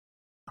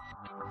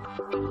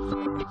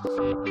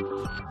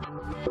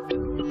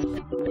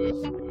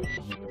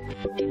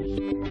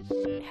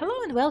Hello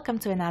and welcome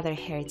to another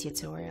hair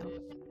tutorial.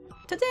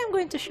 Today I'm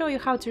going to show you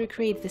how to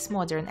recreate this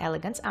modern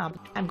elegance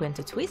up. I'm going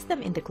to twist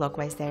them in the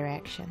clockwise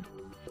direction.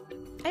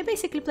 I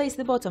basically place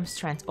the bottom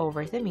strand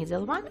over the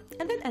middle one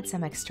and then add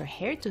some extra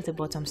hair to the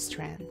bottom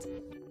strand.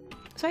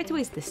 So I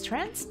twist the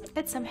strands,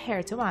 add some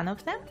hair to one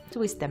of them,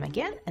 twist them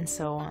again, and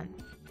so on.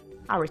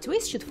 Our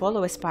twist should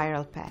follow a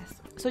spiral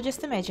path, so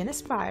just imagine a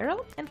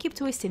spiral and keep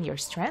twisting your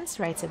strands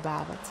right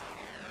above it.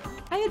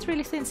 I add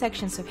really thin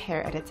sections of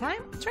hair at a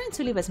time, trying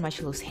to leave as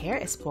much loose hair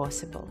as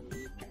possible.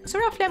 So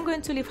roughly I'm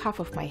going to leave half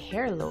of my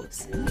hair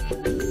loose.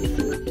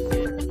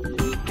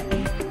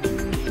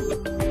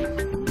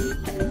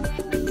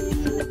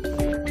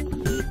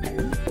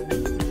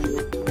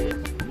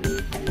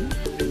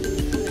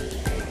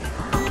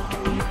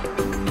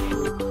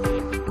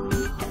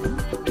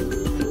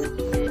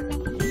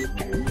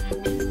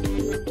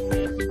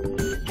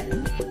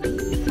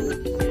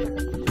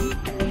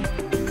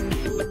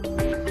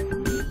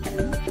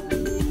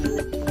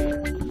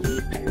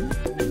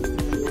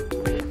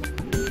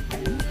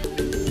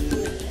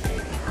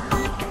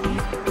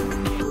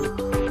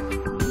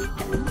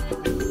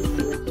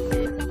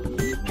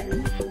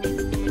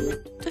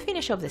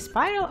 Of the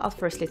spiral, I'll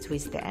firstly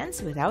twist the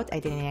ends without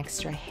adding any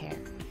extra hair.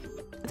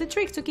 The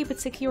trick to keep it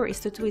secure is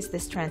to twist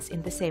the strands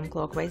in the same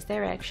clockwise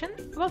direction,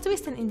 while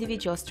twisting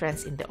individual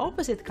strands in the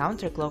opposite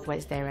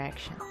counterclockwise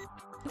direction.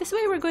 This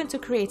way we're going to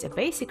create a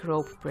basic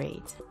rope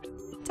braid.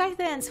 Tie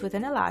the ends with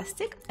an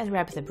elastic and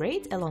wrap the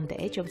braid along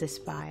the edge of the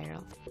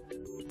spiral.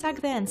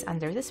 Tuck the ends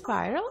under the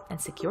spiral and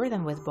secure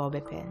them with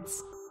bobby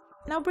pins.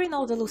 Now bring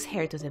all the loose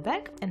hair to the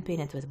back and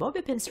pin it with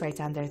bobby pins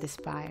right under the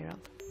spiral.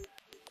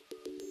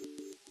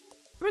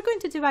 We're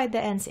going to divide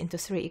the ends into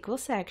 3 equal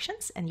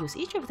sections and use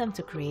each of them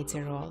to create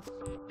a roll.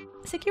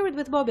 Secure it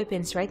with bobby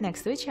pins right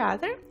next to each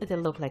other, it'll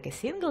look like a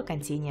single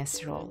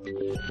continuous roll.